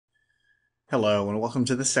Hello and welcome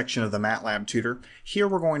to this section of the Matlab Tutor. Here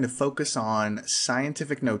we're going to focus on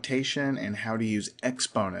scientific notation and how to use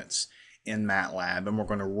exponents in Matlab, and we're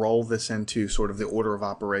going to roll this into sort of the order of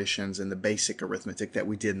operations and the basic arithmetic that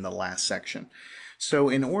we did in the last section. So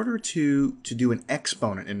in order to do an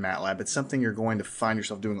exponent in Matlab, it's something you're going to find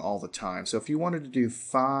yourself doing all the time. So if you wanted to do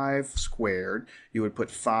 5 squared, you would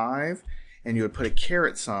put 5 and you would put a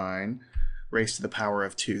caret sign raised to the power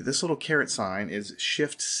of 2. This little caret sign is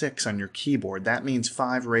shift 6 on your keyboard. That means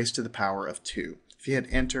 5 raised to the power of 2. If you hit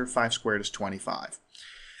enter, 5 squared is 25.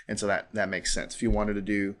 And so that makes sense. If you wanted to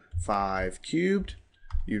do 5 cubed,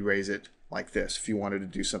 you'd raise it like this. If you wanted to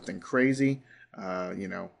do something crazy,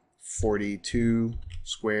 42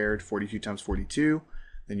 squared, 42 times 42,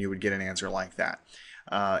 then you would get an answer like that.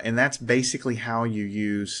 And that's basically how you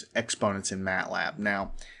use exponents in MATLAB.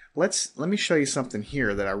 Now, let me show you something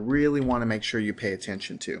here that I really want to make sure you pay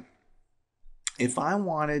attention to. If I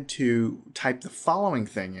wanted to type the following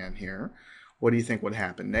thing in here, what do you think would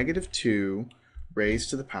happen? Negative 2 raised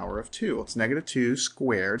to the power of 2. Well, it's negative 2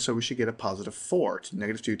 squared, so we should get a positive 4.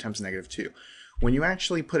 Negative 2 times negative 2. When you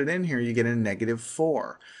actually put it in here, you get a negative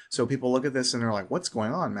 4. So people look at this and they're like, what's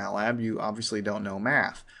going on, MATLAB? You obviously don't know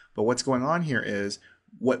math. But what's going on here is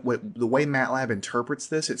the way MATLAB interprets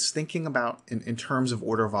this, it's thinking about in terms of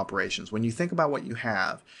order of operations. When you think about what you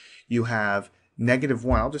have negative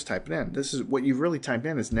 1. I'll just type it in. This is what you've really typed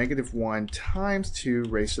in is negative 1 times 2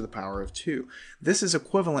 raised to the power of 2. This is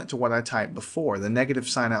equivalent to what I typed before. The negative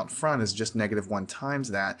sign out front is just negative 1 times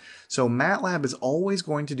that. So MATLAB is always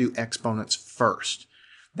going to do exponents first.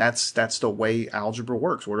 That's the way algebra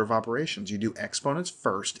works, order of operations. You do exponents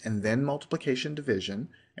first, and then multiplication, division,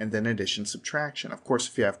 and then addition, subtraction. Of course,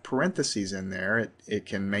 if you have parentheses in there, it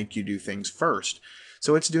can make you do things first.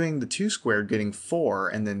 So it's doing the 2 squared, getting 4,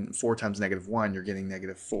 and then 4 times negative 1, you're getting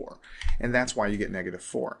negative 4. And that's why you get negative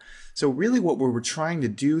 4. So really what we're trying to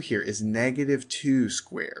do here is negative 2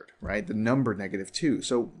 squared, right? The number negative 2.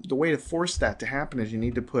 So the way to force that to happen is you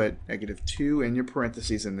need to put negative 2 in your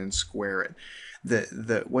parentheses and then square it.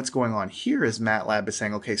 What's going on here is MATLAB is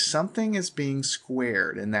saying, okay, something is being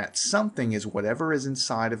squared, and that something is whatever is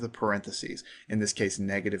inside of the parentheses, in this case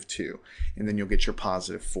negative 2, and then you'll get your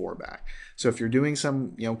positive 4 back. So if you're doing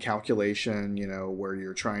some calculation where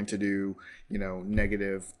you're trying to do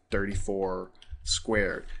negative 34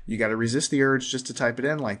 squared, you got to resist the urge just to type it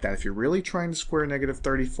in like that. If you're really trying to square negative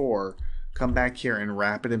 34, come back here and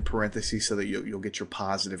wrap it in parentheses so that you'll get your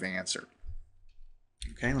positive answer.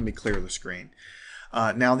 Okay, let me clear the screen.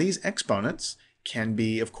 Now these exponents can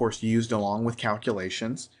be, of course, used along with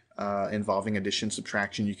calculations involving addition,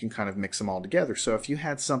 subtraction. You can kind of mix them all together. So if you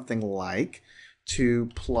had something like 2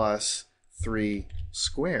 plus 3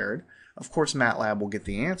 squared, of course MATLAB will get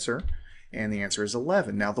the answer, and the answer is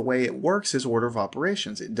 11. Now the way it works is order of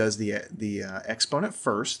operations. It does the exponent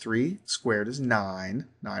first. 3 squared is 9.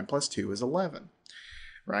 9 plus 2 is 11,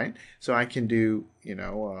 right? So I can do,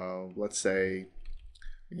 let's say,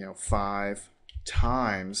 5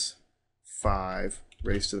 times 5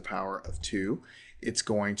 raised to the power of 2. It's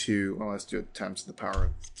going to, well, let's do it times the power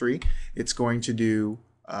of 3. It's going to do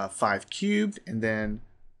 5 cubed and then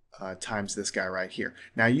times this guy right here.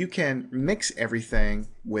 Now you can mix everything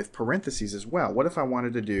with parentheses as well. What if I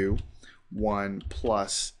wanted to do 1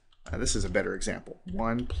 plus, this is a better example,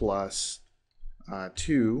 1 plus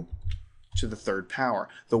 2 to the third power.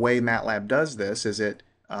 The way MATLAB does this is it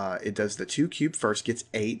does the 2 cubed first, gets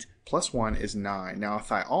 8, plus 1 is 9. Now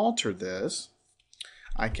if I alter this,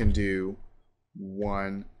 I can do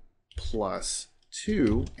 1 plus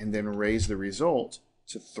 2 and then raise the result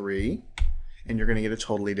to 3, and you're going to get a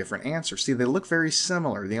totally different answer. See, they look very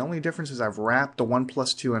similar. The only difference is I've wrapped the 1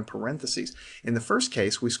 plus 2 in parentheses. In the first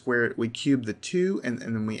case, we cubed the 2 and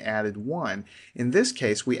then we added 1. In this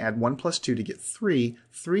case, we add 1 plus 2 to get 3.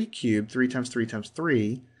 3 cubed, 3 times 3 times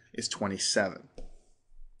 3 is 27.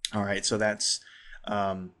 All right, so that's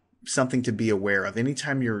something to be aware of.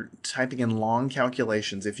 Anytime you're typing in long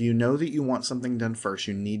calculations, if you know that you want something done first,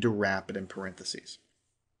 you need to wrap it in parentheses.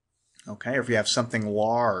 Okay, or if you have something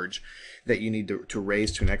large that you need to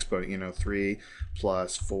raise to an exponent, 3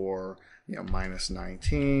 plus 4, minus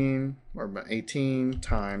 19, or 18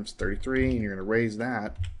 times 33, and you're going to raise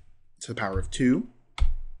that to the power of 2,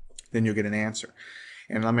 then you'll get an answer.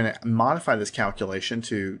 And I'm going to modify this calculation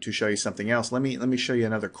to show you something else. Let me show you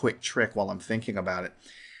another quick trick while I'm thinking about it.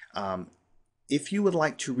 If you would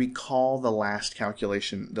like to recall the last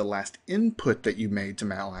calculation, the last input that you made to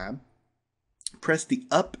MATLAB, press the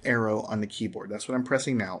up arrow on the keyboard. That's what I'm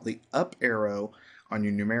pressing now. The up arrow on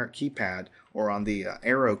your numeric keypad or on the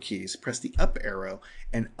arrow keys, press the up arrow,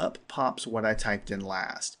 and up pops what I typed in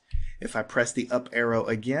last. If I press the up arrow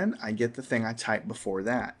again, I get the thing I typed before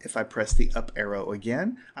that. If I press the up arrow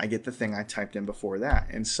again, I get the thing I typed in before that,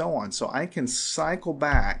 and so on. So I can cycle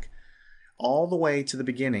back all the way to the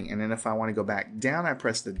beginning, and then if I want to go back down, I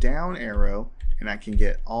press the down arrow, and I can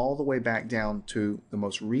get all the way back down to the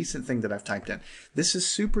most recent thing that I've typed in. This is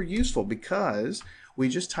super useful because we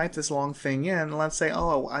just type this long thing in, and let's say,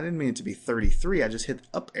 oh, I didn't mean it to be 33. I just hit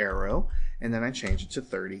the up arrow, and then I change it to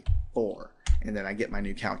 34. And then I get my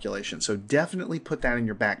new calculation. So definitely put that in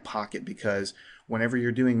your back pocket, because whenever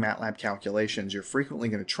you're doing MATLAB calculations, you're frequently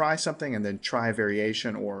going to try something and then try a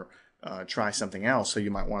variation or try something else. So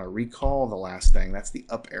you might want to recall the last thing. That's the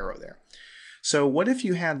up arrow there. So what if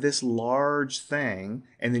you had this large thing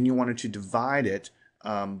and then you wanted to divide it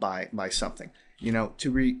by something? You know,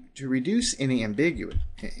 to reduce any ambiguity,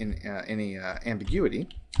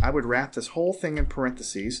 I would wrap this whole thing in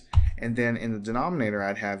parentheses, and then in the denominator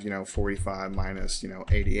I'd have 45 minus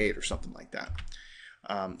 88 or something like that.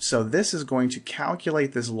 So this is going to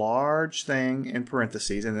calculate this large thing in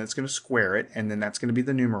parentheses, and then it's going to square it, and then that's going to be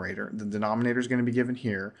the numerator. The denominator is going to be given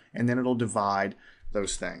here, and then it'll divide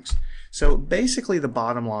those things. So basically the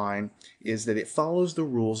bottom line is that it follows the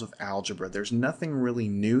rules of algebra. There's nothing really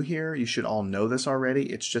new here. You should all know this already.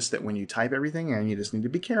 It's just that when you type everything in, you just need to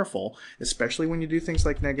be careful, especially when you do things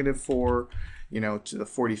like -4, to the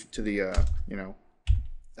 40 to the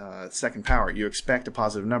second power. You expect a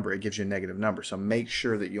positive number, it gives you a negative number. So make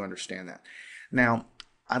sure that you understand that. Now,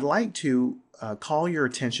 I'd like to call your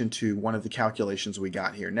attention to one of the calculations we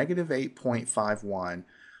got here, -8.51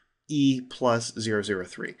 E plus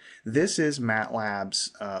 003. This is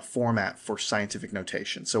MATLAB's format for scientific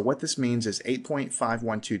notation. So what this means is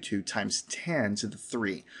 8.5122 times 10 to the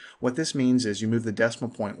 3. What this means is you move the decimal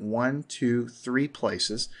point 1, 2, 3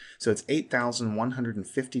 places. So it's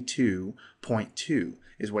 8,152.2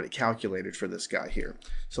 is what it calculated for this guy here.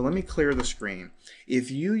 So let me clear the screen.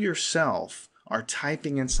 If you yourself are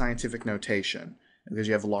typing in scientific notation, because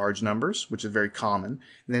you have large numbers, which is very common,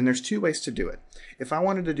 and then there's two ways to do it. If I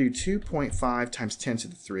wanted to do 2.5 times 10 to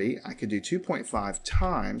the 3, I could do 2.5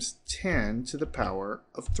 times 10 to the power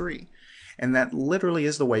of 3. And that literally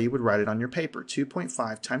is the way you would write it on your paper,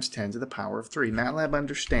 2.5 times 10 to the power of 3. MATLAB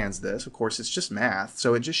understands this. Of course, it's just math,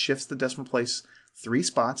 so it just shifts the decimal place 3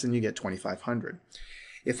 spots and you get 2,500.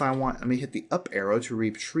 If I want, let me hit the up arrow to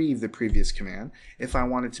retrieve the previous command. If I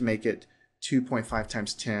wanted to make it 2.5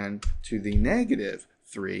 times 10 to the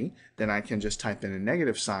 -3, then I can just type in a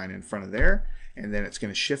negative sign in front of there, and then it's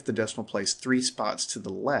going to shift the decimal place 3 spots to the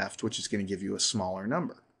left, which is going to give you a smaller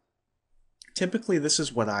number. Typically, this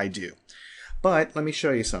is what I do. But let me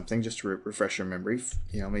show you something just to refresh your memory.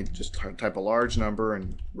 Let me just type a large number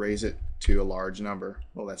and raise it to a large number.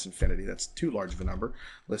 Well, that's infinity. That's too large of a number.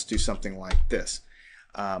 Let's do something like this.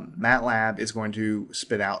 MATLAB is going to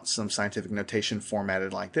spit out some scientific notation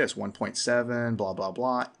formatted like this, 1.7, blah, blah,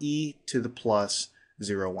 blah, e to the plus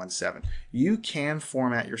 0.17. You can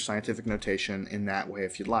format your scientific notation in that way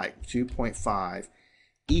if you'd like. 2.5,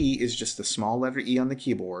 e is just the small letter e on the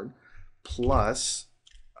keyboard, plus,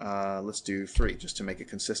 let's do 3, just to make it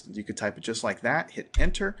consistent. You could type it just like that, hit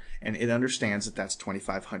enter, and it understands that that's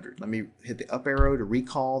 2,500. Let me hit the up arrow to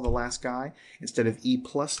recall the last guy. Instead of e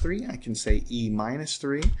plus 3, I can say e minus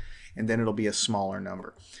 3, and then it'll be a smaller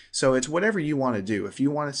number. So it's whatever you want to do. If you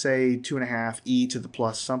want to say 2.5 e to the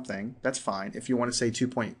plus something, that's fine. If you want to say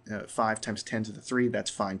 2.5 times 10 to the 3, that's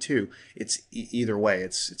fine too. It's either way.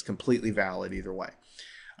 It's completely valid either way.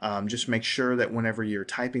 Just make sure that whenever you're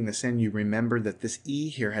typing this in, you remember that this e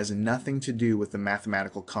here has nothing to do with the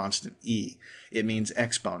mathematical constant e. It means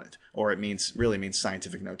exponent, or it really means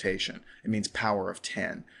scientific notation. It means power of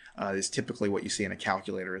 10. Is typically what you see in a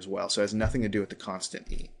calculator as well. So it has nothing to do with the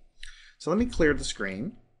constant e. So let me clear the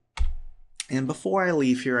screen. And before I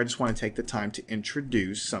leave here, I just want to take the time to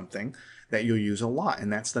introduce something that you'll use a lot,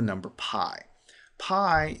 and that's the number pi.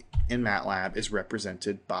 Pi in MATLAB is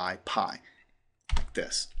represented by pi. Like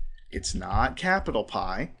this. It's not capital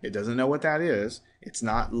Pi. It doesn't know what that is. It's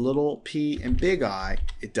not little p and big I.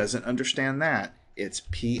 It doesn't understand that. It's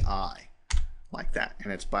pi, like that.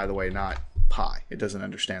 And it's, by the way, not pi. It doesn't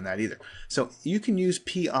understand that either. So you can use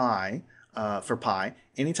pi for pi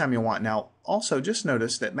anytime you want. Now, also just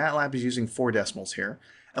notice that MATLAB is using 4 decimals here.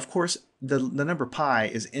 Of course, the number pi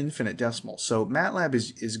is infinite decimals. So MATLAB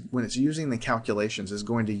is when it's using the calculations, is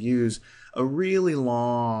going to use a really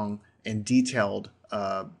long and detailed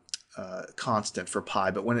constant for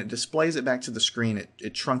pi, but when it displays it back to the screen,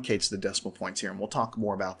 it truncates the decimal points here, and we'll talk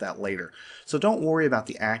more about that later. So don't worry about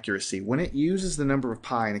the accuracy. When it uses the number of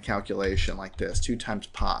pi in a calculation like this, 2 times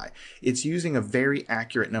pi, it's using a very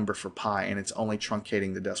accurate number for pi, and it's only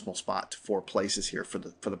truncating the decimal spot to 4 places here for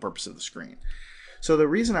the purpose of the screen. So the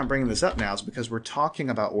reason I'm bringing this up now is because we're talking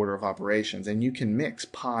about order of operations, and you can mix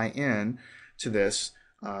pi in to this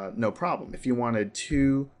no problem. If you wanted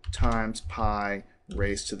 2 times pi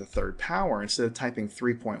raised to the 3rd power, instead of typing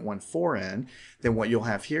 3.14 in, then what you'll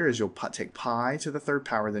have here is you'll take pi to the 3rd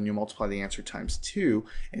power, then you multiply the answer times 2,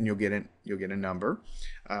 and you'll get a number.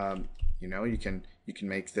 You know, you can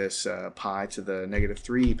make this pi to the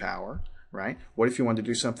 -3 power, right? What if you wanted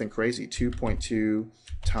to do something crazy? 2.2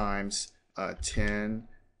 times 10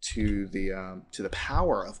 to the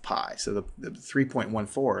power of pi. So the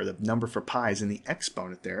 3.14, the number for pi, is in the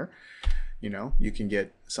exponent there. You know, you can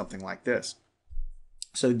get something like this.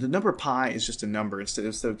 So the number pi is just a number. Instead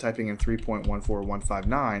of typing in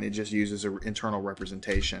 3.14159, it just uses an internal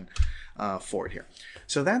representation for it here.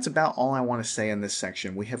 So that's about all I want to say in this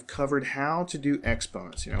section. We have covered how to do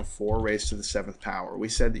exponents, you know, 4 raised to the 7th power. We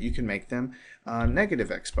said that you can make them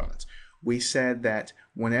negative exponents. We said that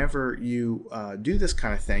whenever you do this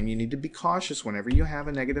kind of thing, you need to be cautious whenever you have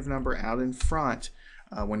a negative number out in front.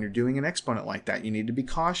 When you're doing an exponent like that, you need to be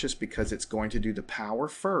cautious because it's going to do the power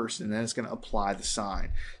first and then it's going to apply the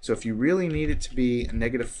sign. So if you really need it to be a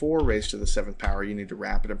 -4 raised to the 7th power, you need to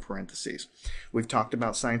wrap it in parentheses. We've talked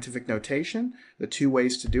about scientific notation. The 2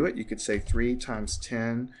 ways to do it, you could say 3 times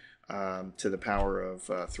 10 to the power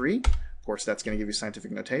of 3. Of course, that's going to give you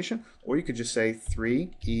scientific notation. Or you could just say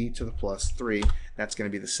 3e to the plus 3. That's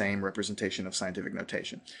going to be the same representation of scientific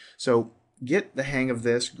notation. So get the hang of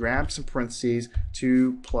this, grab some parentheses,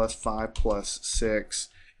 2 plus 5 plus 6,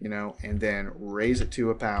 you know, and then raise it to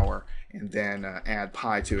a power, and then add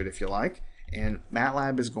pi to it if you like. And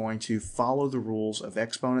Matlab is going to follow the rules of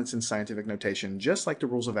exponents and scientific notation, just like the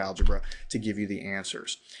rules of algebra, to give you the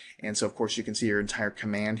answers. And so, of course, you can see your entire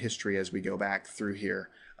command history as we go back through here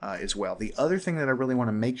as well. The other thing that I really want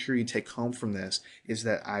to make sure you take home from this is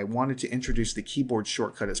that I wanted to introduce the keyboard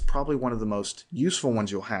shortcut. It's probably one of the most useful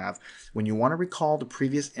ones you'll have. When you want to recall the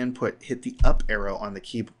previous input, hit the up arrow on the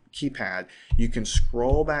keypad. You can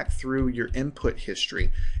scroll back through your input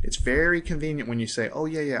history. It's very convenient when you say, oh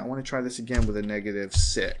yeah, I want to try this again with a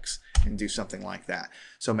 -6 and do something like that.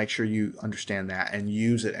 So make sure you understand that and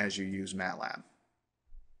use it as you use Matlab.